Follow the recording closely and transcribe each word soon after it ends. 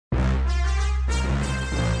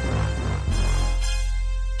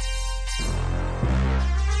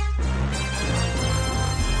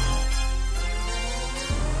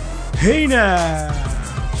Hey now,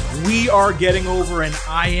 we are getting over, and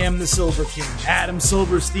I am the Silver King, Adam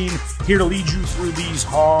Silverstein, here to lead you through these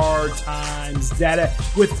hard times. Data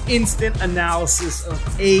with instant analysis of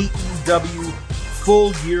AEW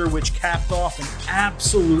Full Gear, which capped off an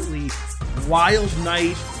absolutely wild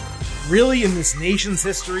night, really in this nation's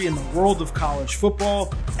history, in the world of college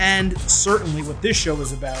football, and certainly what this show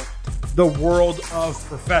is about, the world of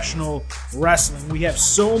professional wrestling. We have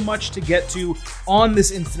so much to get to on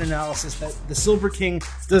this instant analysis that the Silver King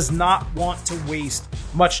does not want to waste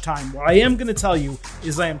much time. What I am going to tell you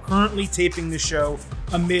is I am currently taping the show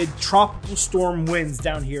amid tropical storm winds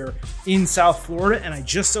down here in South Florida, and I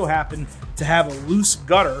just so happen to have a loose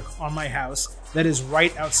gutter on my house that is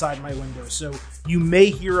right outside my window. So you may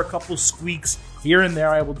hear a couple squeaks here and there.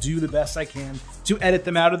 I will do the best I can to edit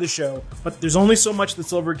them out of the show, but there's only so much the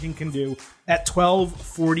Silver King can do at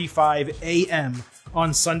 12:45 a.m.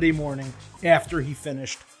 on Sunday morning after he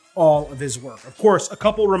finished all of his work. Of course, a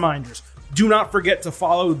couple reminders. Do not forget to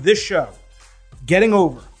follow this show, Getting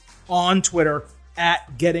Over, on Twitter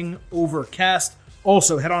at Getting Overcast.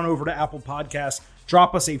 Also, head on over to Apple Podcasts.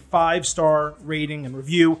 Drop us a 5-star rating and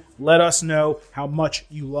review. Let us know how much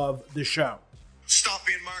you love the show. Stop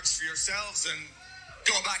being marks for yourselves and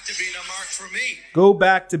go back to being a mark for me. Go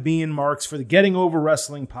back to being marks for the Getting Over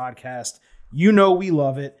Wrestling podcast. You know we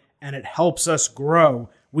love it, and it helps us grow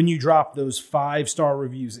when you drop those 5-star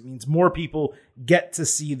reviews. It means more people get to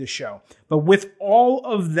see the show. But with all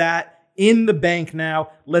of that in the bank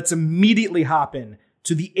now, let's immediately hop in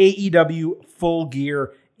to the AEW Full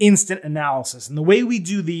Gear instant analysis. And the way we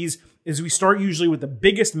do these is we start usually with the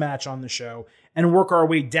biggest match on the show and work our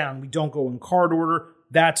way down. We don't go in card order.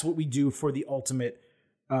 That's what we do for the ultimate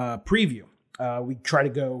preview. We try to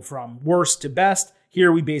go from worst to best.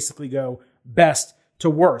 Here we basically go best to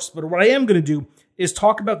worst. But what I am going to do is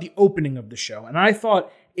talk about the opening of the show. And I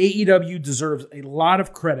thought AEW deserves a lot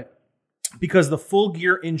of credit because the Full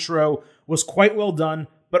Gear intro was quite well done,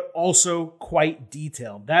 but also quite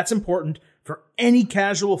detailed. That's important for any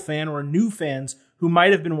casual fan or new fans who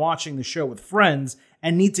might have been watching the show with friends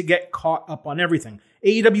and need to get caught up on everything.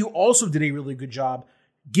 AEW also did a really good job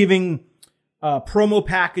giving promo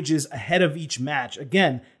packages ahead of each match,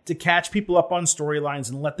 again, to catch people up on storylines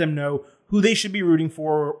and let them know who they should be rooting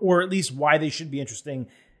for, or at least why they should be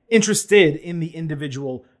interested in the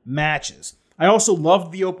individual matches. I also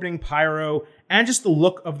loved the opening pyro and just the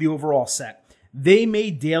look of the overall set. They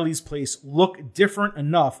made Daly's Place look different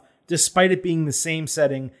enough despite it being the same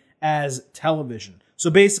setting as television. So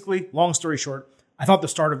basically, long story short, I thought the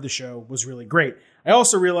start of the show was really great. I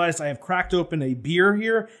also realized I have cracked open a beer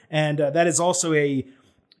here, and that is also a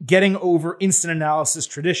Getting Over instant analysis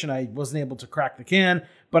tradition. I wasn't able to crack the can,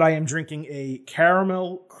 but I am drinking a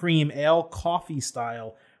caramel cream ale coffee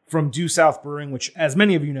style from Due South Brewing, which, as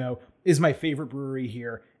many of you know, is my favorite brewery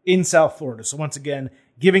here in South Florida. So once again,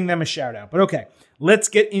 giving them a shout out. But okay, let's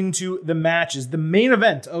get into the matches. The main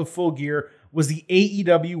event of Full Gear was the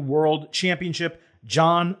AEW World Championship.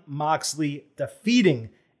 Jon Moxley defeating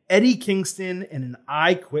Eddie Kingston in an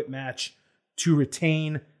I Quit match to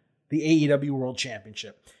retain the AEW World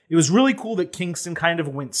Championship. It was really cool that Kingston kind of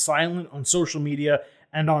went silent on social media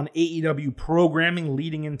and on AEW programming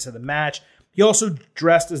leading into the match. He also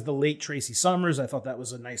dressed as the late Tracy Summers. I thought that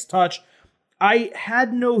was a nice touch. I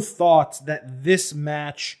had no thought that this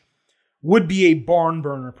match would be a barn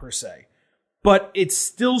burner per se, but it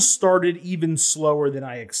still started even slower than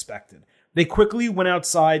I expected. They quickly went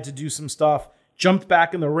outside to do some stuff, jumped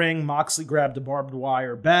back in the ring. Moxley grabbed a barbed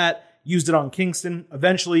wire bat, used it on Kingston.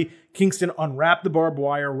 Eventually, Kingston unwrapped the barbed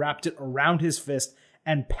wire, wrapped it around his fist,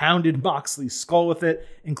 and pounded Moxley's skull with it,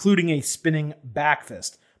 including a spinning back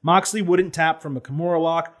fist. Moxley wouldn't tap from a Kimura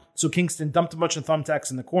lock, so Kingston dumped a bunch of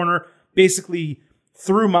thumbtacks in the corner, basically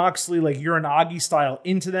threw Moxley like Uranagi style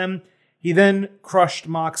into them. He then crushed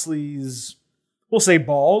Moxley's, we'll say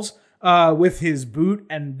balls, with his boot,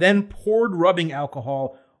 and then poured rubbing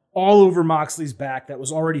alcohol all over Moxley's back that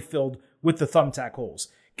was already filled with the thumbtack holes.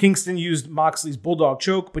 Kingston used Moxley's bulldog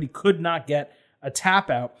choke, but he could not get a tap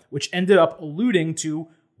out, which ended up alluding to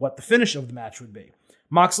what the finish of the match would be.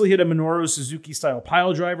 Moxley hit a Minoru Suzuki-style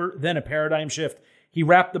pile driver, then a paradigm shift. He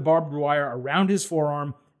wrapped the barbed wire around his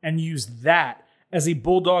forearm and used that as a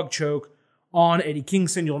bulldog choke on Eddie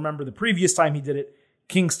Kingston. You'll remember the previous time he did it,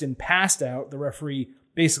 Kingston passed out. The referee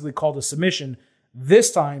basically called a submission.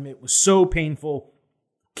 This time, it was so painful,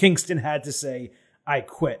 Kingston had to say, "I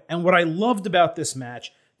quit." And what I loved about this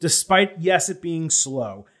match, despite, yes, it being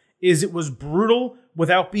slow, is it was brutal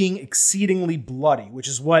without being exceedingly bloody, which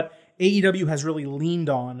is what AEW has really leaned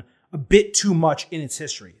on a bit too much in its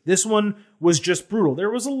history. This one was just brutal. There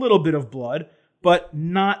was a little bit of blood, but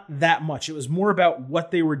not that much. It was more about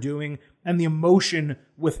what they were doing and the emotion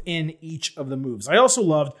within each of the moves. I also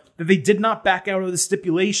loved that they did not back out of the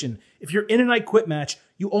stipulation. If you're in an I Quit match,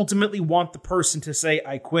 you ultimately want the person to say,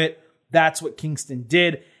 I quit. That's what Kingston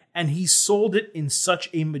did. And he sold it in such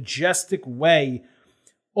a majestic way.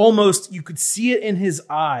 Almost, you could see it in his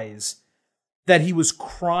eyes that he was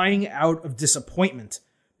crying out of disappointment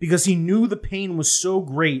because he knew the pain was so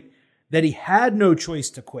great that he had no choice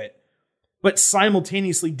to quit, but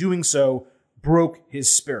simultaneously doing so broke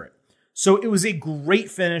his spirit. So it was a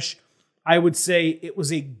great finish. I would say it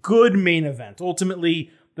was a good main event.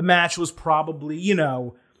 Ultimately, the match was probably,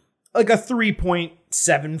 like a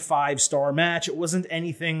 3.75 star match. It wasn't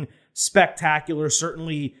anything spectacular.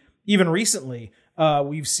 Certainly, even recently,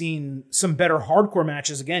 we've seen some better hardcore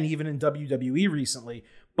matches again, even in WWE recently.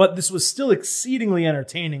 But this was still exceedingly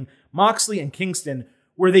entertaining. Moxley and Kingston,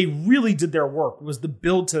 where they really did their work, was the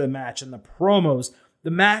build to the match and the promos.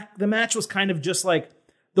 The match was kind of just like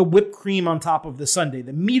the whipped cream on top of the sundae.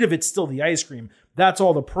 The meat of it's still the ice cream. That's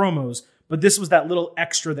all the promos. But this was that little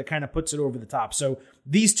extra that kind of puts it over the top. So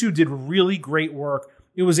these two did really great work.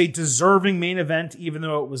 It was a deserving main event, even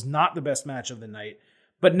though it was not the best match of the night.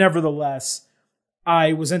 But nevertheless,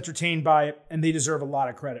 I was entertained by it, and they deserve a lot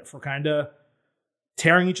of credit for kind of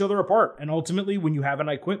tearing each other apart. And ultimately, when you have an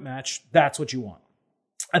I Quit match, that's what you want.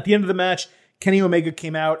 At the end of the match, Kenny Omega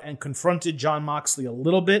came out and confronted Jon Moxley a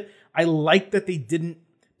little bit. I like that they didn't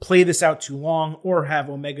play this out too long or have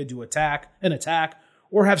Omega do an attack,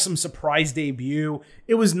 or have some surprise debut.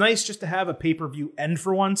 It was nice just to have a pay-per-view end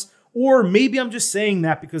for once. Or maybe I'm just saying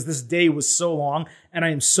that because this day was so long and I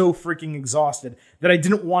am so freaking exhausted that I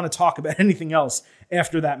didn't want to talk about anything else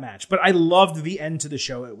after that match. But I loved the end to the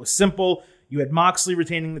show. It was simple. You had Moxley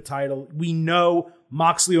retaining the title. We know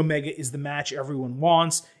Moxley Omega is the match everyone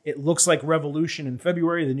wants. It looks like Revolution in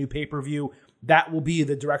February, the new pay-per-view. That will be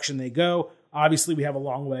the direction they go. Obviously, we have a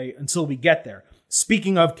long way until we get there.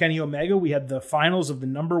 Speaking of Kenny Omega, we had the finals of the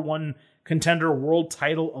number one contender world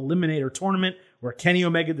title eliminator tournament where Kenny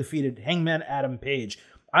Omega defeated Hangman Adam Page.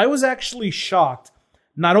 I was actually shocked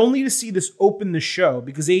not only to see this open the show,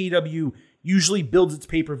 because AEW usually builds its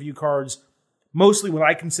pay-per-view cards mostly what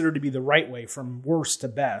I consider to be the right way, from worst to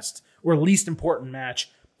best, or least important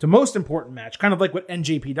match to most important match, kind of like what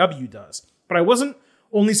NJPW does. But I wasn't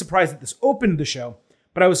only surprised that this opened the show,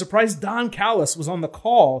 but I was surprised Don Callis was on the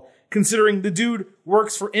call, considering the dude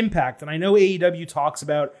works for Impact. And I know AEW talks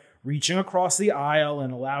about reaching across the aisle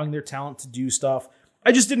and allowing their talent to do stuff.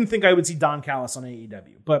 I just didn't think I would see Don Callis on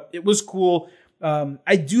AEW, but it was cool.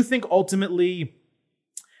 I do think ultimately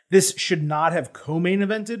this should not have co-main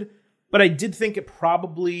evented, but I did think it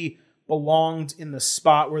probably belonged in the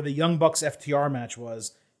spot where the Young Bucks FTR match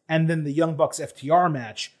was, and then the Young Bucks FTR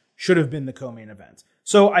match should have been the co-main event.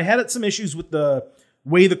 So I had some issues with the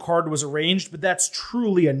way the card was arranged, but that's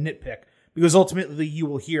truly a nitpick, because ultimately you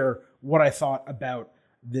will hear what I thought about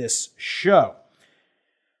this show.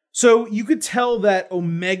 So you could tell that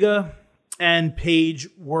Omega and Page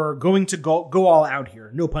were going to go all out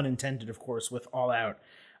here. No pun intended, of course, with All Out,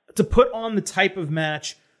 to put on the type of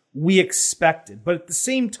match we expected. But at the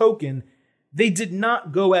same token, they did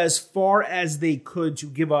not go as far as they could to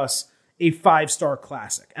give us a 5-star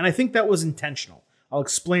classic. And I think that was intentional. I'll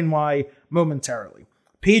explain why momentarily.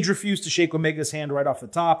 Page refused to shake Omega's hand right off the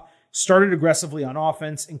top, started aggressively on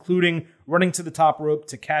offense, including running to the top rope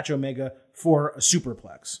to catch Omega for a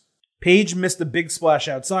superplex. Page missed a big splash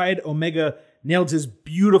outside. Omega nailed his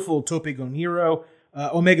beautiful Tope con Hilo.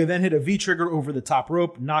 Omega then hit a V-trigger over the top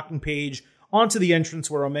rope, knocking Page onto the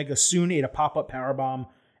entrance, where Omega soon ate a pop-up powerbomb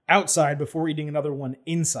outside before eating another one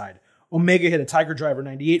inside. Omega hit a Tiger Driver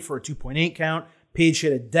 98 for a 2.8 count. Page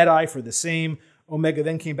hit a Deadeye for the same. Omega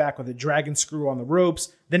then came back with a dragon screw on the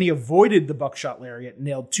ropes. Then he avoided the buckshot lariat,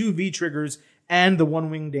 nailed 2 V-triggers and the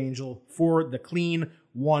one-winged angel for the clean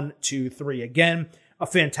 1, 2, 3. Again, a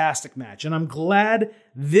fantastic match. And I'm glad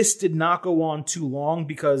this did not go on too long,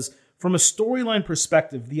 because from a storyline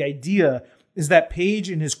perspective, the idea is that Page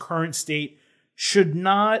in his current state should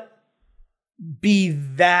not be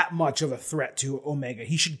that much of a threat to Omega.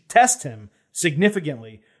 He should test him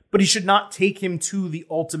significantly, but he should not take him to the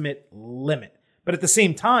ultimate limit. But at the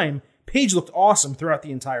same time, Page looked awesome throughout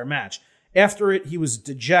the entire match. After it, he was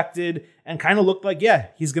dejected and kind of looked like,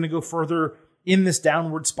 he's going to go further in this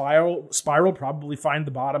downward spiral, probably find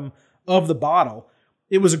the bottom of the bottle.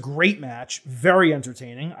 It was a great match, very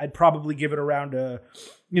entertaining. I'd probably give it around a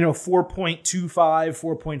 4.25,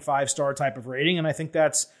 4.5 star type of rating, and I think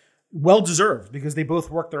that's well deserved because they both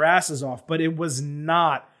worked their asses off, but it was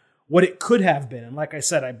not what it could have been. And like I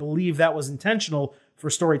said, I believe that was intentional for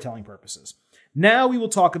storytelling purposes. Now we will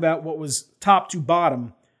talk about what was top to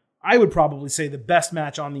bottom. I would probably say the best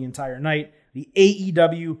match on the entire night. The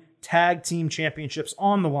AEW Tag Team Championships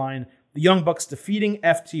on the line. The Young Bucks defeating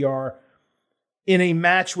FTR in a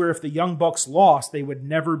match where if the Young Bucks lost, they would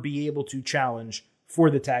never be able to challenge for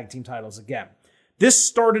the tag team titles again. This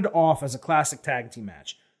started off as a classic tag team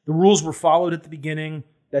match. The rules were followed at the beginning.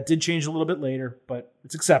 That did change a little bit later, but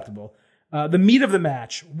it's acceptable. The meat of the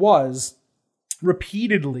match was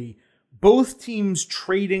repeatedly both teams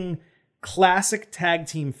trading classic tag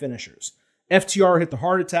team finishers. FTR hit the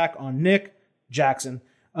heart attack on Nick Jackson.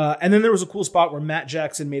 And then there was a cool spot where Matt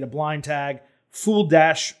Jackson made a blind tag, fooled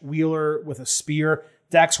Dash Wheeler with a spear.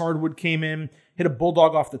 Dax Hardwood came in, hit a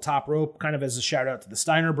bulldog off the top rope, kind of as a shout out to the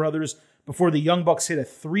Steiner brothers, before the Young Bucks hit a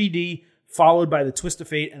 3D, followed by the Twist of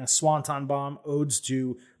Fate and a Swanton Bomb, odes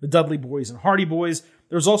to the Dudley Boys and Hardy Boys.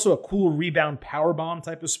 There was also a cool rebound power bomb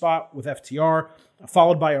type of spot with FTR,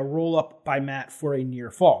 followed by a roll up by Matt for a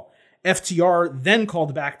near fall. FTR then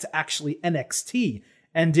called back to actually NXT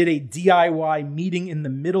and did a DIY meeting in the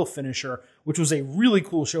middle finisher, which was a really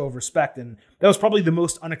cool show of respect. And that was probably the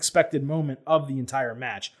most unexpected moment of the entire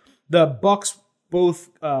match. The Bucks both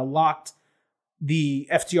locked the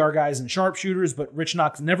FTR guys in sharpshooters, but Rich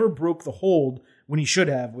Knox never broke the hold when he should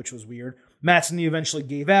have, which was weird. Matt Snee eventually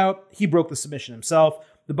gave out. He broke the submission himself.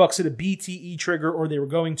 The Bucks hit a BTE trigger, or they were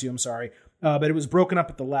going to, but it was broken up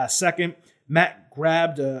at the last second. Matt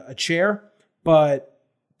grabbed a chair, but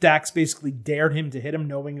Dax basically dared him to hit him,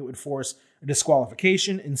 knowing it would force a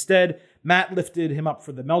disqualification. Instead, Matt lifted him up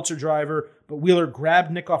for the Meltzer driver, but Wheeler grabbed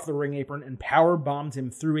Nick off the ring apron and power bombed him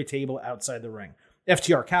through a table outside the ring.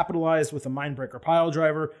 FTR capitalized with a Mindbreaker pile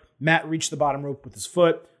driver. Matt reached the bottom rope with his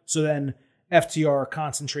foot, so then FTR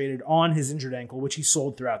concentrated on his injured ankle, which he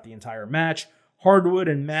sold throughout the entire match. Hardwood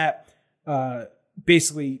and Matt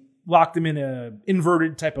basically locked him in an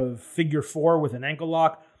inverted type of figure four with an ankle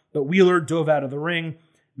lock, but Wheeler dove out of the ring,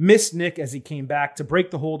 missed Nick as he came back to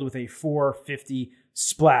break the hold with a 450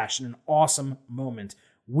 splash in an awesome moment.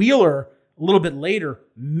 Wheeler, a little bit later,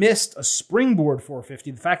 missed a springboard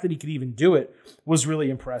 450. The fact that he could even do it was really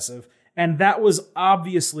impressive. And that was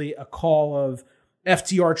obviously a call of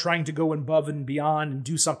FTR trying to go above and beyond and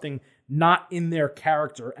do something not in their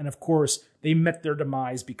character. And of course, they met their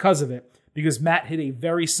demise because of it, because Matt hit a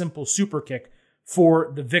very simple super kick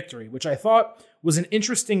for the victory, which I thought was an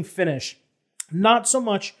interesting finish. Not so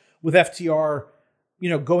much with FTR,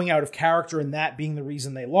 going out of character and that being the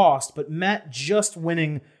reason they lost, but Matt just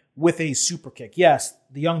winning with a super kick. Yes,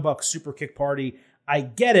 the Young Bucks super kick party, I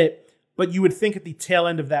get it, but you would think at the tail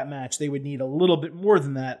end of that match they would need a little bit more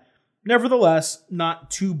than that. Nevertheless, not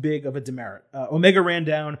too big of a demerit. Omega ran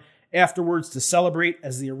down afterwards to celebrate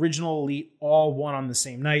as the original Elite all won on the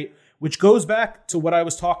same night, which goes back to what I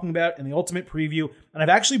was talking about in the Ultimate Preview, and I've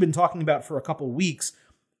actually been talking about for a couple weeks,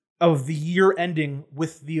 of the year ending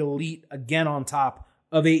with the Elite again on top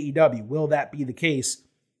of AEW. Will that be the case?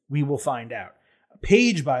 We will find out.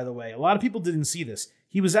 Paige, by the way, a lot of people didn't see this.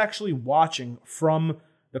 He was actually watching from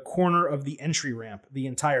the corner of the entry ramp the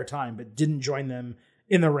entire time, but didn't join them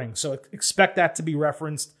in the ring. So expect that to be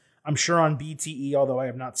referenced, I'm sure, on BTE, although I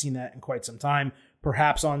have not seen that in quite some time,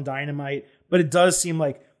 perhaps on Dynamite. But it does seem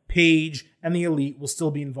like Paige and the Elite will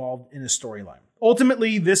still be involved in a storyline.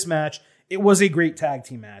 Ultimately, this match, it was a great tag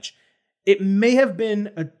team match. It may have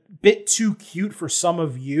been a bit too cute for some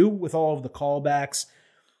of you with all of the callbacks,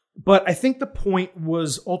 but I think the point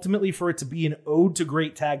was ultimately for it to be an ode to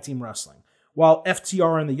great tag team wrestling, while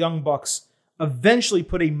FTR and the Young Bucks eventually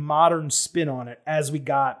put a modern spin on it as we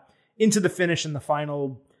got into the finish in the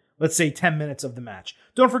final, let's say, 10 minutes of the match.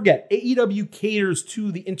 Don't forget, AEW caters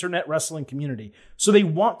to the internet wrestling community, so they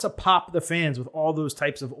want to pop the fans with all those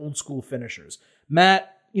types of old school finishers.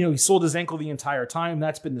 Matt, he sold his ankle the entire time.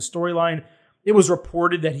 That's been the storyline. It was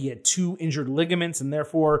reported that he had 2 injured ligaments, and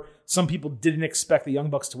therefore some people didn't expect the Young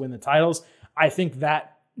Bucks to win the titles. I think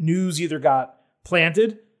that news either got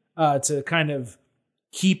planted to kind of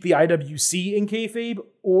keep the IWC in kayfabe,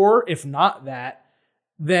 or if not that,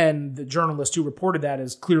 then the journalist who reported that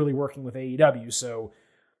is clearly working with AEW. So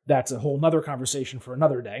that's a whole nother conversation for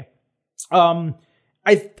another day.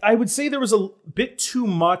 I would say there was a bit too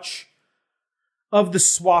much of the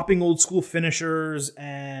swapping old school finishers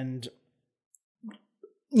and,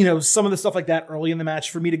 some of the stuff like that early in the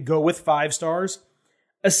match for me to go with 5 stars,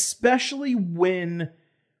 especially when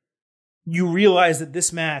you realize that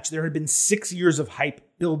this match, there had been 6 years of hype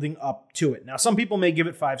building up to it. Now, some people may give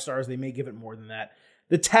it 5 stars. They may give it more than that.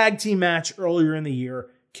 The tag team match earlier in the year,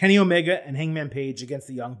 Kenny Omega and Hangman Page against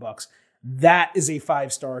the Young Bucks, that is a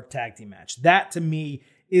 5-star tag team match. That, to me,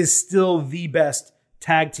 is still the best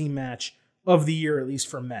tag team match of the year, at least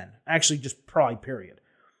for men. Actually, just probably period.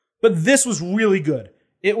 But this was really good.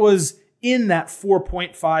 It was in that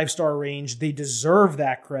 4.5 star range. They deserve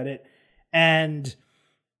that credit. And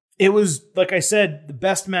it was, like I said, the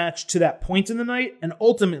best match to that point in the night. And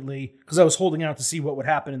ultimately, because I was holding out to see what would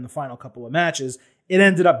happen in the final couple of matches, it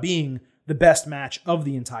ended up being the best match of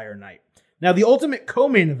the entire night. Now, the ultimate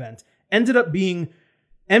co-main event ended up being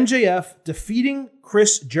MJF defeating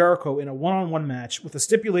Chris Jericho in a one-on-one match with a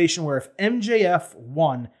stipulation where if MJF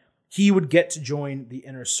won, he would get to join the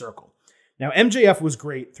Inner Circle. Now, MJF was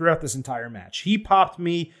great throughout this entire match. He popped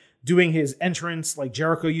me doing his entrance like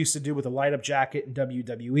Jericho used to do with a light-up jacket in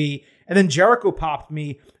WWE. And then Jericho popped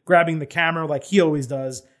me grabbing the camera like he always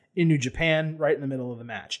does in New Japan right in the middle of the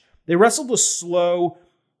match. They wrestled a slow,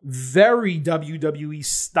 very WWE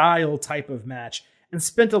style type of match and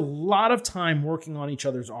spent a lot of time working on each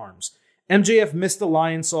other's arms. MJF missed the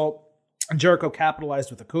Lionsault, and Jericho capitalized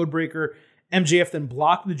with a codebreaker. MJF then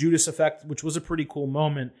blocked the Judas effect, which was a pretty cool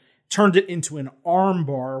moment, turned it into an arm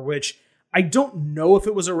bar, which I don't know if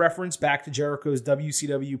it was a reference back to Jericho's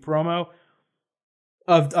WCW promo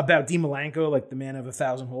about Dean Malenko, like the man of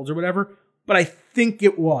 1,000 holds or whatever, but I think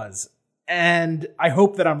it was. And I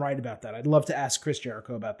hope that I'm right about that. I'd love to ask Chris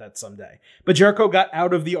Jericho about that someday. But Jericho got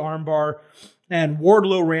out of the armbar, and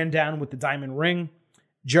Wardlow ran down with the diamond ring.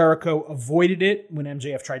 Jericho avoided it when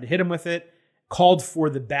MJF tried to hit him with it, called for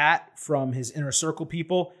the bat from his Inner Circle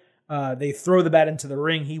people. They throw the bat into the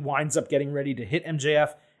ring. He winds up getting ready to hit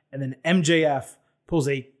MJF, and then MJF pulls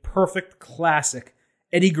a perfect classic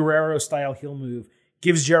Eddie Guerrero-style heel move,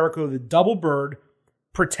 gives Jericho the double bird,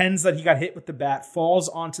 pretends that he got hit with the bat, falls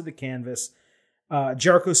onto the canvas.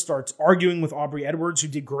 Jericho starts arguing with Aubrey Edwards, who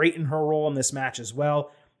did great in her role in this match as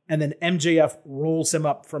well. And then MJF rolls him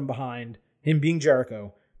up from behind, him being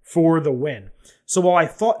Jericho, for the win. So while I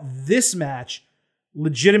thought this match,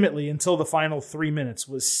 legitimately until the final 3 minutes,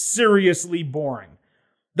 was seriously boring,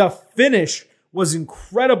 the finish was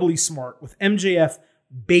incredibly smart, with MJF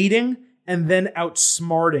baiting and then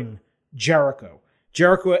outsmarting Jericho.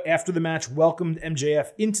 Jericho, after the match, welcomed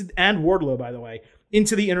MJF and Wardlow, by the way,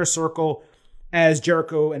 into the Inner Circle as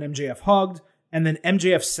Jericho and MJF hugged, and then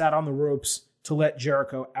MJF sat on the ropes to let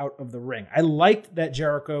Jericho out of the ring. I liked that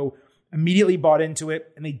Jericho immediately bought into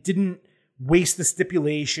it, and they didn't waste the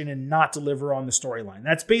stipulation and not deliver on the storyline.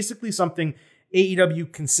 That's basically something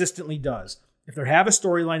AEW consistently does. If they have a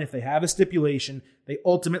storyline, if they have a stipulation, they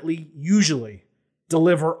ultimately, usually,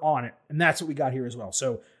 deliver on it. And that's what we got here as well.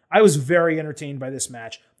 So I was very entertained by this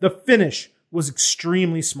match. The finish was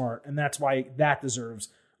extremely smart, and that's why that deserves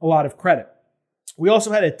a lot of credit. We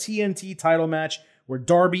also had a TNT title match where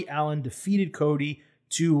Darby Allin defeated Cody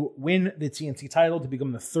to win the TNT title, to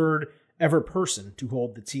become the third ever person to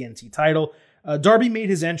hold the TNT title. Darby made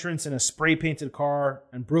his entrance in a spray-painted car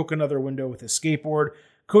and broke another window with his skateboard.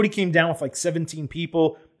 Cody came down with like 17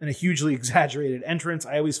 people and a hugely exaggerated entrance.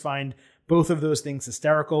 I always find both of those things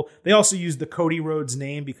hysterical. They also used the Cody Rhodes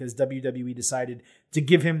name because WWE decided to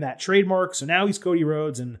give him that trademark. So now he's Cody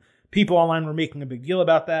Rhodes, and people online were making a big deal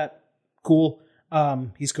about that. Cool.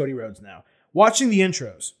 He's Cody Rhodes now. Watching the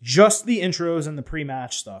intros, just the intros and the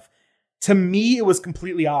pre-match stuff, to me, it was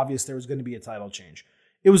completely obvious there was going to be a title change.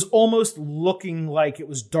 It was almost looking like it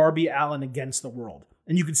was Darby Allin against the world.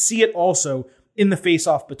 And you could see it also in the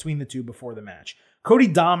face-off between the two before the match. Cody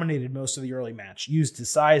dominated most of the early match, used his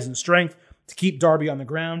size and strength to keep Darby on the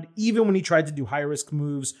ground, even when he tried to do high-risk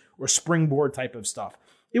moves or springboard type of stuff.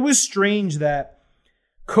 It was strange that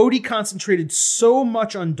Cody concentrated so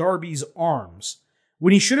much on Darby's arms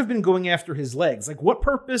when he should have been going after his legs. Like, what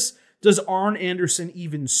purpose does Arn Anderson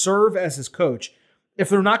even serve as his coach if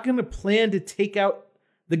they're not going to plan to take out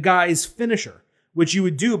the guy's finisher, which you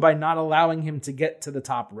would do by not allowing him to get to the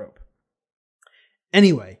top rope?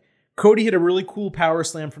 Anyway, Cody hit a really cool power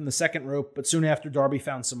slam from the second rope, but soon after, Darby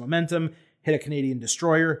found some momentum, hit a Canadian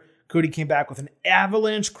Destroyer. Cody came back with an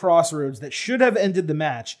avalanche crossroads that should have ended the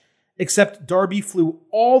match, except Darby flew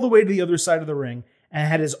all the way to the other side of the ring and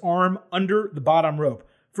had his arm under the bottom rope.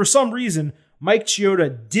 For some reason, Mike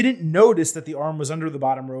Chioda didn't notice that the arm was under the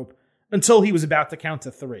bottom rope until he was about to count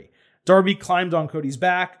to 3. Darby climbed on Cody's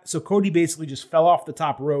back, so Cody basically just fell off the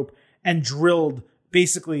top rope and drilled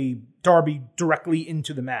basically Darby directly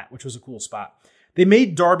into the mat, which was a cool spot. They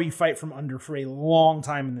made Darby fight from under for a long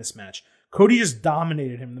time in this match. Cody just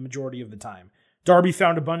dominated him the majority of the time. Darby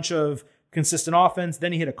found a bunch of consistent offense,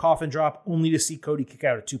 then he hit a coffin drop, only to see Cody kick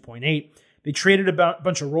out at 2.8. They traded a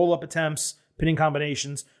bunch of roll-up attempts, pinning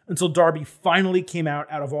combinations, until Darby finally came out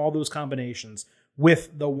of all those combinations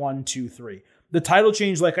with the 1-2-3. The title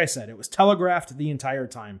change, like I said, it was telegraphed the entire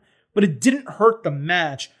time, but it didn't hurt the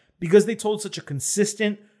match because they told such a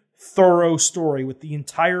consistent thorough story with the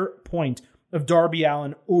entire point of Darby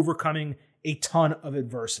Allin overcoming a ton of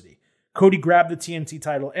adversity. Cody grabbed the TNT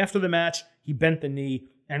title after the match, he bent the knee,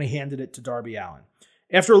 and he handed it to Darby Allin.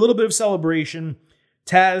 After a little bit of celebration,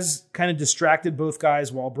 Taz kind of distracted both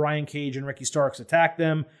guys while Brian Cage and Ricky Starks attacked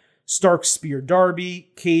them. Starks speared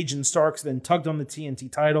Darby. Cage and Starks then tugged on the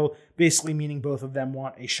TNT title, basically meaning both of them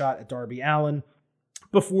want a shot at Darby Allin.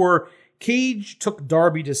 Before Cage took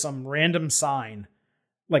Darby to some random sign,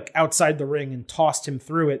 like outside the ring, and tossed him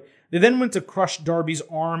through it, they then went to crush Darby's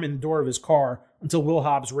arm in the door of his car until Will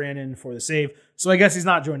Hobbs ran in for the save. So I guess he's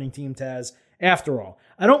not joining Team Taz after all.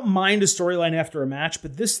 I don't mind a storyline after a match,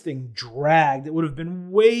 but this thing dragged. It would have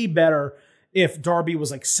been way better if Darby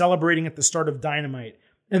was like celebrating at the start of Dynamite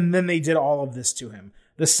and then they did all of this to him.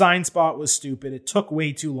 The sign spot was stupid. It took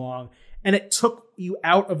way too long, and it took you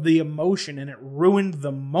out of the emotion, and it ruined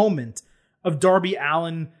the moment of Darby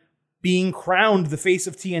Allin being crowned the face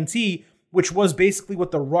of TNT, which was basically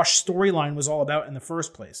what the Rush storyline was all about in the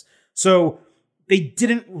first place. So they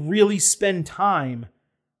didn't really spend time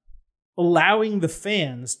allowing the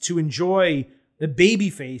fans to enjoy the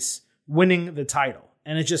babyface winning the title.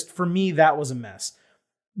 And it just, for me, that was a mess.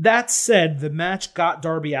 That said, the match got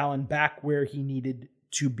Darby Allin back where he needed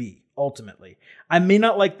to be, ultimately. I may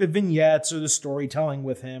not like the vignettes or the storytelling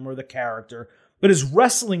with him or the character, but his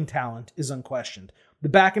wrestling talent is unquestioned. The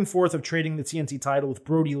back and forth of trading the TNT title with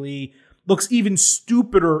Brody Lee looks even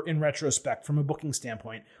stupider in retrospect from a booking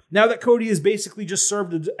standpoint. Now that Cody has basically just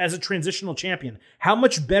served as a transitional champion, how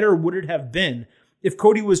much better would it have been if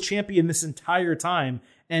Cody was champion this entire time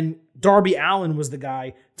and Darby Allin was the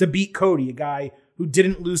guy to beat Cody, a guy who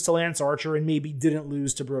didn't lose to Lance Archer and maybe didn't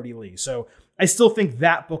lose to Brody Lee. So I still think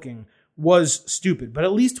that booking was stupid, but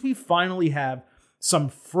at least we finally have some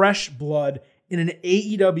fresh blood in an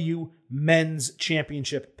AEW men's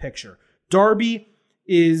championship picture. Darby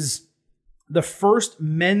is the first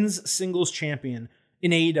men's singles champion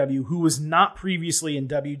in AEW who was not previously in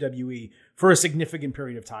WWE for a significant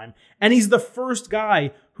period of time. And he's the first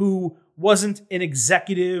guy who wasn't an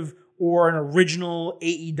executive or an original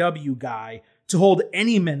AEW guy to hold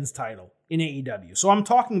any men's title in AEW. So I'm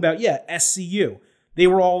talking about, SCU. They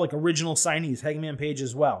were all like original signees, Hangman Page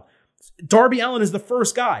as well. Darby Allin is the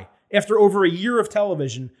first guy after over a year of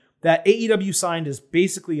television that AEW signed as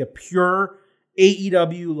basically a pure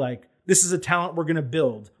AEW, like, this is a talent we're going to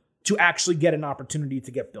build to actually get an opportunity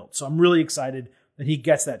to get built. So I'm really excited that he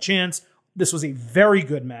gets that chance. This was a very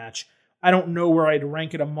good match. I don't know where I'd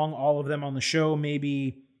rank it among all of them on the show.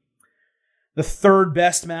 Maybe the third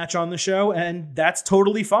best match on the show, and that's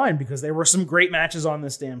totally fine because there were some great matches on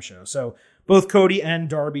this damn show. So both Cody and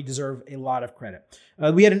Darby deserve a lot of credit.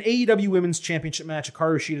 We had an AEW Women's Championship match,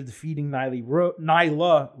 Hikaru Shida defeating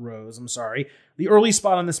Nyla Rose. The early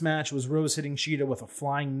spot on this match was Rose hitting Shida with a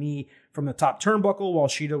flying knee from the top turnbuckle while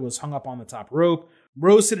Shida was hung up on the top rope.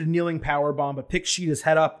 Rose hit a kneeling powerbomb, but picked Shida's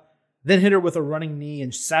head up, then hit her with a running knee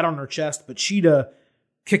and sat on her chest, but Shida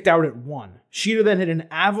kicked out at 1. Shida then hit an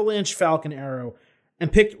avalanche Falcon Arrow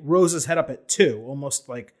and picked Rose's head up at 2, almost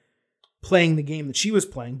like playing the game that she was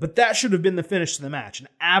playing. But that should have been the finish to the match. An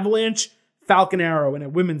avalanche Falcon Arrow in a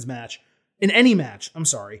women's match, in any match,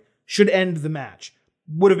 should end the match.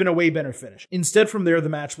 Would have been a way better finish. Instead, from there, the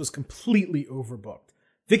match was completely overbooked.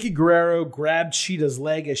 Vicky Guerrero grabbed Shida's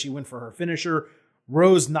leg as she went for her finisher.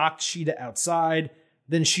 Rose knocked Shida outside.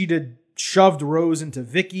 Then Shida shoved Rose into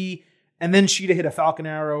Vicky. And then Shida hit a Falcon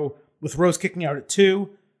Arrow with Rose kicking out at 2.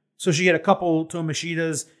 So she had a couple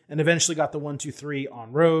Tomashidas and eventually got the 1-2-3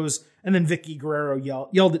 on Rose. And then Vicky Guerrero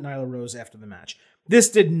yelled at Nyla Rose after the match. This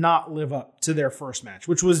did not live up to their first match,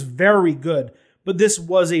 which was very good, but this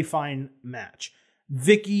was a fine match.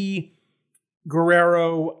 Vicky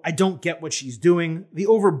Guerrero, I don't get what she's doing. The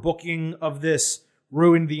overbooking of this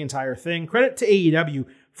ruined the entire thing. Credit to AEW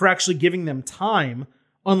for actually giving them time,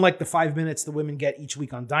 unlike the 5 minutes the women get each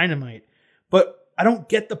week on Dynamite. But I don't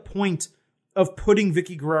get the point of putting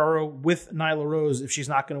Vicky Guerrero with Nyla Rose if she's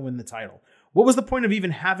not going to win the title. What was the point of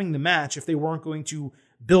even having the match if they weren't going to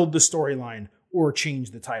build the storyline or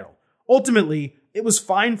change the title? Ultimately, it was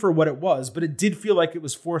fine for what it was, but it did feel like it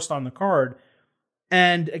was forced on the card.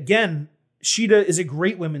 And again, Shida is a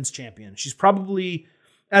great women's champion. She's probably,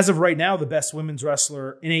 as of right now, the best women's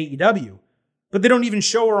wrestler in AEW. But they don't even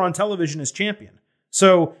show her on television as champion.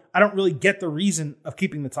 So I don't really get the reason of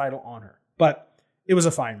keeping the title on her. But it was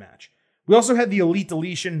a fine match. We also had the Elite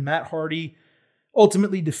Deletion, Matt Hardy,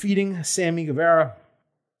 ultimately defeating Sammy Guevara.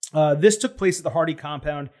 This took place at the Hardy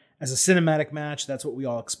compound as a cinematic match. That's what we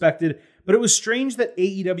all expected. But it was strange that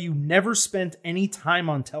AEW never spent any time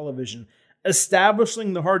on television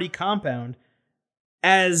establishing the Hardy compound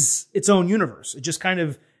as its own universe. It just kind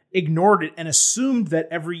of ignored it and assumed that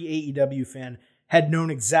every AEW fan had known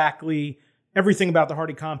exactly everything about the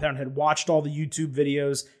Hardy compound, had watched all the YouTube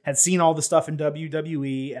videos, had seen all the stuff in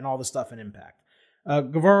WWE and all the stuff in Impact.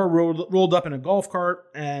 Guevara rolled up in a golf cart,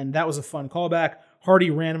 and that was a fun callback.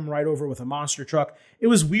 Hardy ran him right over with a monster truck. It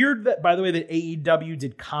was weird that, by the way, that AEW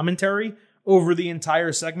did commentary over the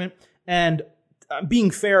entire segment. And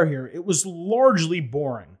being fair here, it was largely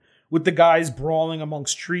boring, with the guys brawling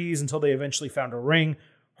amongst trees until they eventually found a ring.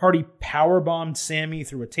 Hardy powerbombed Sammy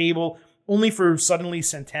through a table, only for suddenly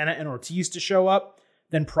Santana and Ortiz to show up.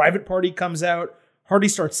 Then Private Party comes out. Hardy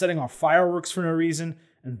starts setting off fireworks for no reason,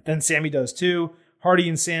 and then Sammy does too. Hardy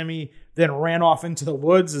and Sammy then ran off into the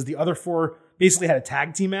woods as the other four basically had a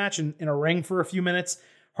tag team match in a ring for a few minutes.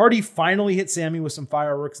 Hardy finally hit Sammy with some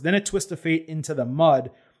fireworks, then a twist of fate into the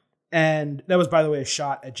mud. And that was, by the way, a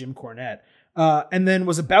shot at Jim Cornette. And then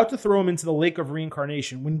was about to throw him into the Lake of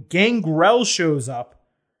Reincarnation when Gangrel shows up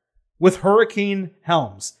with Hurricane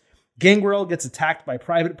Helms. Gangrel gets attacked by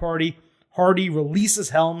Private Party. Hardy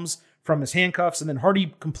releases Helms from his handcuffs, and then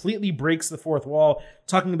Hardy completely breaks the fourth wall,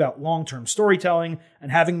 talking about long-term storytelling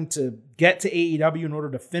and having to get to AEW in order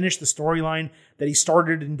to finish the storyline that he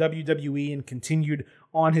started in WWE and continued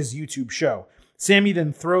on his YouTube show. Sammy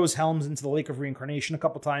then throws Helms into the Lake of Reincarnation a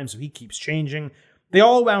couple times, so he keeps changing. They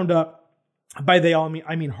all wound up, by they all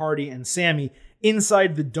I mean Hardy and Sammy,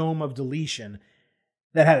 inside the Dome of Deletion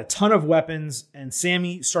that had a ton of weapons, and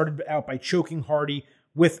Sammy started out by choking Hardy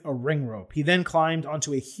with a ring rope. He then climbed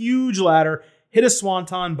onto a huge ladder, hit a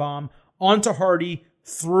swanton bomb onto Hardy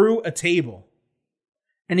through a table,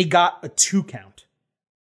 and he got a 2 count.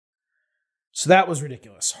 So that was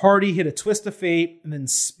ridiculous. Hardy hit a twist of fate and then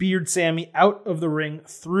speared Sammy out of the ring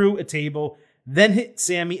through a table, then hit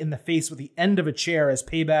Sammy in the face with the end of a chair as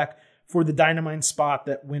payback for the Dynamite spot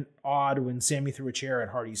that went odd when Sammy threw a chair at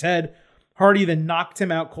Hardy's head. Hardy then knocked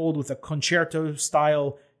him out cold with a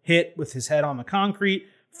concerto-style hit with his head on the concrete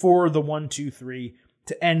for the 1-2-3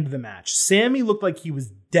 to end the match. Sammy looked like he was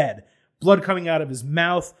dead. Blood coming out of his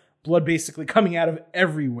mouth, blood basically coming out of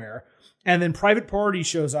everywhere. And then Private Party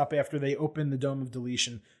shows up after they open the Dome of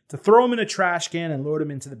Deletion to throw him in a trash can and load him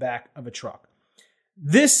into the back of a truck.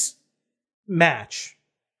 This match,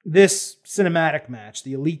 this cinematic match,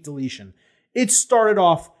 the Elite Deletion, it started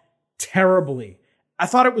off terribly. I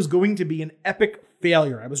thought it was going to be an epic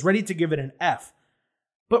failure. I was ready to give it an F.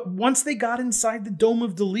 But once they got inside the Dome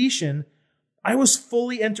of Deletion, I was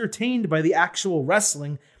fully entertained by the actual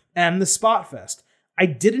wrestling and the spot fest. I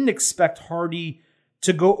didn't expect Hardy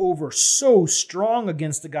to go over so strong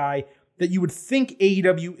against a guy that you would think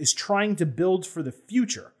AEW is trying to build for the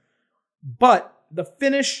future. But the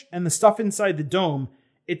finish and the stuff inside the Dome,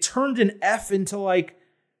 it turned an F into like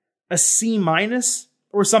a C-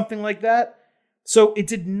 or something like that. So it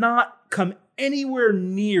did not come anywhere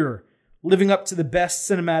near living up to the best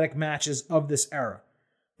cinematic matches of this era.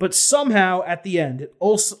 But somehow, at the end, it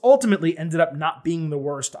also ultimately ended up not being the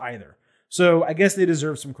worst either. So I guess they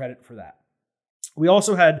deserve some credit for that. We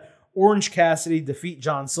also had Orange Cassidy defeat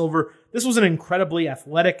John Silver. This was an incredibly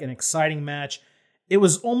athletic and exciting match. It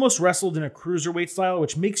was almost wrestled in a cruiserweight style,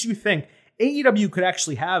 which makes you think AEW could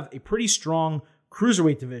actually have a pretty strong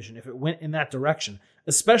cruiserweight division if it went in that direction,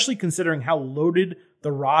 especially considering how loaded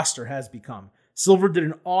the roster has become. Silver did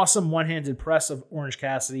an awesome one-handed press of Orange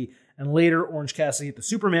Cassidy, and later Orange Cassidy hit the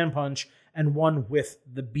Superman punch and won with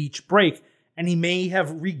the beach break. And he may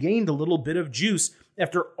have regained a little bit of juice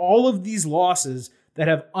after all of these losses that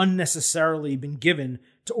have unnecessarily been given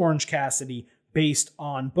to Orange Cassidy based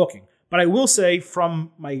on booking. But I will say,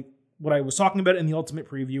 from what I was talking about in the Ultimate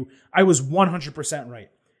Preview, I was 100% right.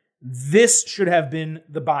 This should have been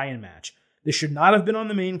the buy-in match. This should not have been on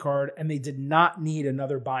the main card, and they did not need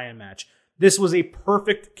another buy-in match. This was a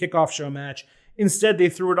perfect kickoff show match. Instead, they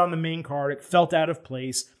threw it on the main card. It felt out of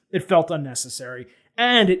place. It felt unnecessary.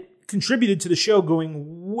 And it contributed to the show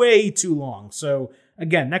going way too long. So,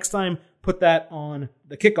 again, next time, put that on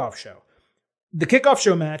the kickoff show. The kickoff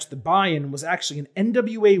show match, the buy-in, was actually an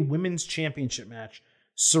NWA Women's Championship match.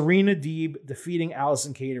 Serena Deeb defeating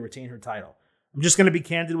Allison Kay to retain her title. I'm just going to be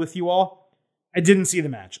candid with you all. I didn't see the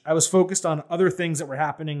match. I was focused on other things that were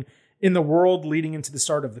happening in the world leading into the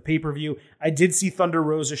start of the pay-per-view. I did see Thunder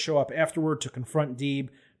Rosa show up afterward to confront Deeb,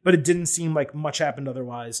 but it didn't seem like much happened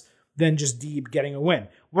otherwise than just Deeb getting a win.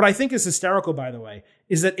 What I think is hysterical, by the way,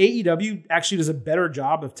 is that AEW actually does a better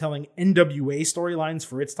job of telling NWA storylines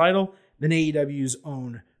for its title than AEW's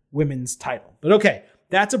own women's title. But okay,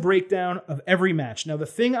 that's a breakdown of every match. Now, the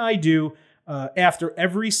thing I do after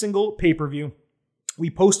every single pay-per-view, we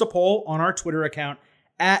post a poll on our Twitter account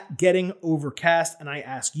at Getting Overcast, and I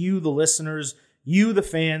ask you, the listeners, you, the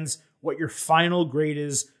fans, what your final grade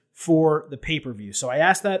is for the pay-per-view. So I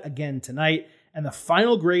asked that again tonight, and the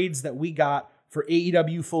final grades that we got for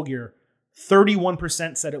AEW Full Gear,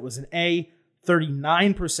 31% said it was an A,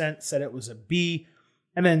 39% said it was a B,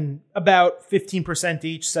 and then about 15%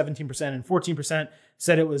 each, 17% and 14%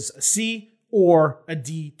 said it was a C or a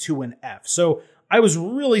D to an F. So I was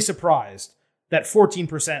really surprised that 14%,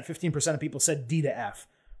 15% of people said D to F.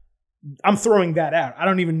 I'm throwing that out. I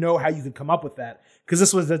don't even know how you could come up with that because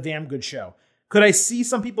this was a damn good show. Could I see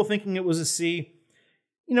some people thinking it was a C?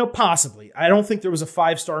 Possibly. I don't think there was a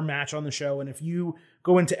 5-star match on the show. And if you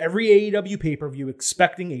go into every AEW pay-per-view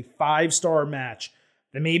expecting a 5-star match,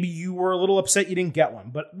 then maybe you were a little upset you didn't get one.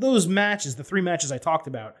 But those matches, the 3 matches I talked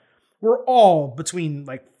about, were all between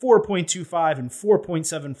like 4.25 and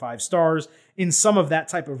 4.75 stars in some of that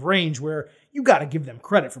type of range where you got to give them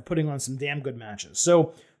credit for putting on some damn good matches.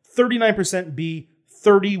 So 39% B,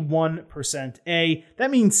 31% A.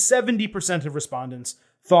 That means 70% of respondents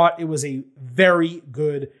thought it was a very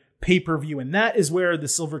good pay-per-view, and that is where the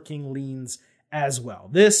Silver King leans as well.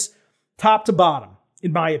 This, top to bottom,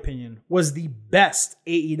 in my opinion, was the best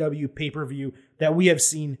AEW pay-per-view that we have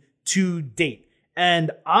seen to date.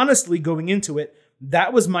 And honestly, going into it,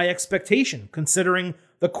 that was my expectation, considering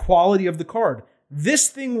the quality of the card. This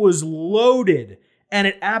thing was loaded, and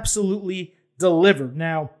it absolutely delivered.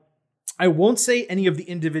 Now, I won't say any of the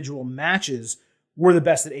individual matches were the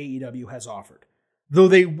best that AEW has offered, though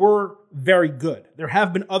they were very good. There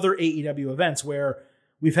have been other AEW events where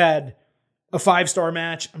we've had a 5-star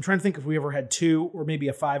match. I'm trying to think if we ever had 2 or maybe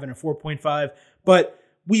a 5 and a 4.5, but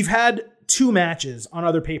we've had 2 matches on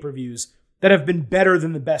other pay-per-views that have been better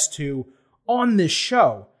than the best 2 on this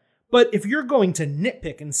show. But if you're going to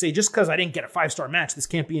nitpick and say, just because I didn't get a 5-star match, this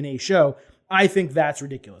can't be an A show, I think that's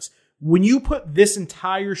ridiculous. When you put this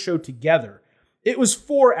entire show together, it was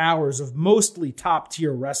 4 hours of mostly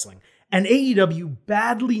top-tier wrestling. And AEW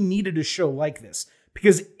badly needed a show like this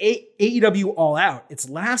because AEW All Out, its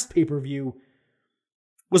last pay-per-view,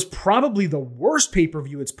 was probably the worst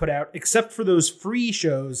pay-per-view it's put out, except for those free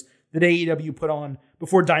shows that AEW put on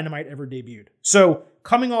before Dynamite ever debuted. So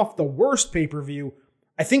coming off the worst pay-per-view,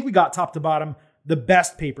 I think we got top to bottom the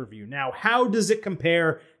best pay-per-view. Now, how does it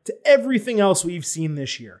compare to everything else we've seen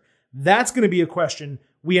this year? That's going to be a question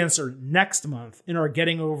we answer next month in our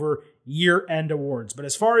Getting Over year-end awards. But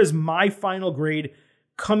as far as my final grade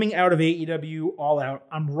coming out of AEW All Out,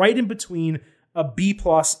 I'm right in between a B+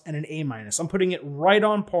 and an A-. I'm putting it right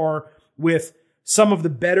on par with some of the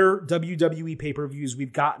better WWE pay-per-views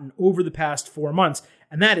we've gotten over the past 4 months.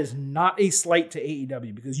 And that is not a slight to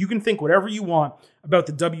AEW, because you can think whatever you want about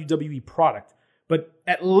the WWE product, but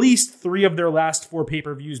at least 3 of their last 4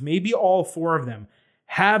 pay-per-views, maybe all 4 of them,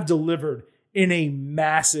 have delivered in a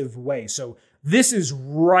massive way. So this is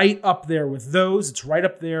right up there with those. It's right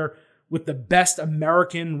up there with the best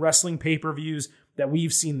American wrestling pay-per-views that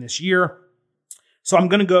we've seen this year. So I'm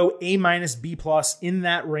going to go A-, B+ in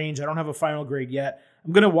that range. I don't have a final grade yet.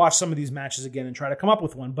 I'm going to watch some of these matches again and try to come up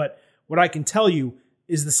with one. But what I can tell you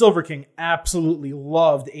is the Silver King absolutely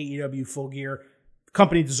loved AEW Full Gear. The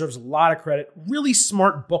company deserves a lot of credit. Really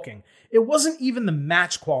smart booking. It wasn't even the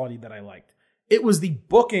match quality that I liked. It was the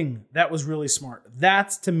booking that was really smart.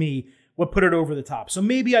 That's, to me, what put it over the top. So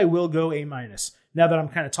maybe I will go A- now that I'm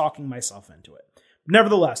kind of talking myself into it.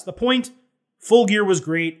 Nevertheless, the point, Full Gear was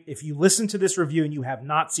great. If you listen to this review and you have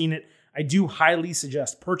not seen it, I do highly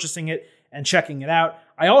suggest purchasing it and checking it out.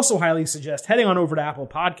 I also highly suggest heading on over to Apple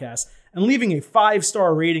Podcasts and leaving a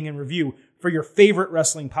 5-star rating and review for your favorite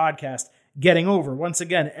wrestling podcast, Getting Over. Once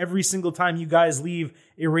again, every single time you guys leave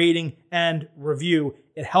a rating and review,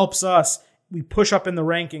 it helps us. We push up in the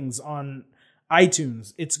rankings on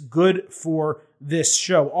iTunes. It's good for this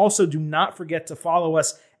show. Also, do not forget to follow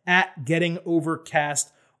us at Getting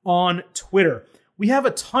Overcast on Twitter. We have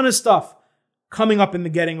a ton of stuff coming up in the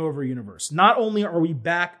Getting Over universe. Not only are we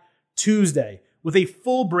back Tuesday with a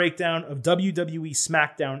full breakdown of WWE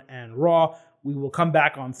SmackDown and Raw, we will come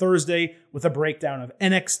back on Thursday with a breakdown of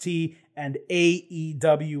NXT and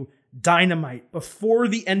AEW Dynamite. Before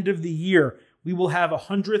the end of the year, we will have a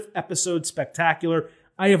 100th episode spectacular.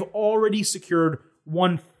 I have already secured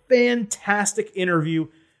one fantastic interview,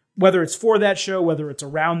 whether it's for that show, whether it's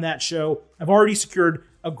around that show. I've already secured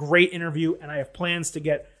a great interview, and I have plans to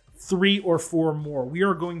get 3 or 4 more. We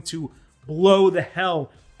are going to blow the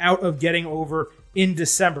hell out of Getting Over in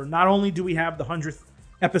December. Not only do we have the 100th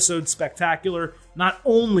episode spectacular, not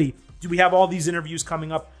only do we have all these interviews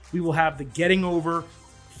coming up, we will have the Getting Over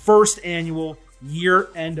first annual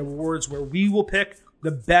year-end awards where we will pick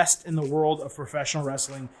the best in the world of professional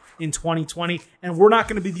wrestling in 2020. And we're not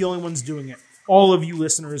going to be the only ones doing it. All of you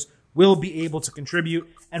listeners will be able to contribute.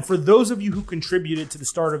 And for those of you who contributed to the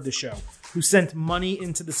start of the show, who sent money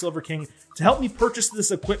into the Silver King to help me purchase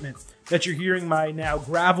this equipment that you're hearing my now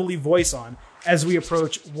gravelly voice on as we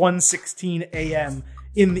approach 1:16 a.m.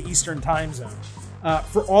 in the Eastern time zone.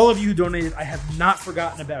 For all of you who donated, I have not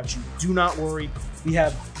forgotten about you. Do not worry. We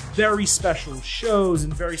have very special shows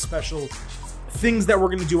and very special things that we're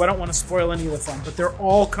going to do. I don't want to spoil any of the fun, but they're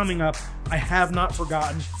all coming up. I have not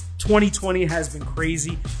forgotten. 2020 has been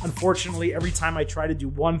crazy. Unfortunately, every time I try to do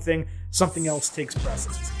one thing, something else takes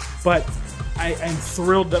precedence. But I'm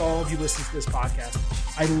thrilled that all of you listen to this podcast.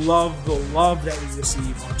 I love the love that we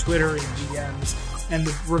receive on Twitter and DMs, and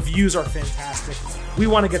the reviews are fantastic. We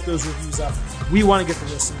want to get those reviews up. We want to get the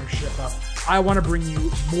listenership up. I want to bring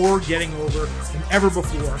you more Getting Over than ever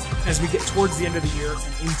before as we get towards the end of the year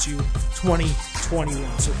and into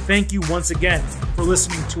 2021. So thank you once again for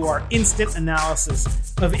listening to our instant analysis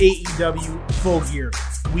of AEW Full Gear.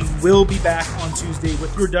 We will be back on Tuesday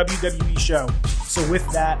with your WWE show. So with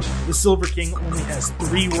that, the Silver King only has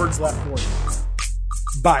 3 words left for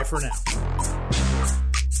you. Bye for now.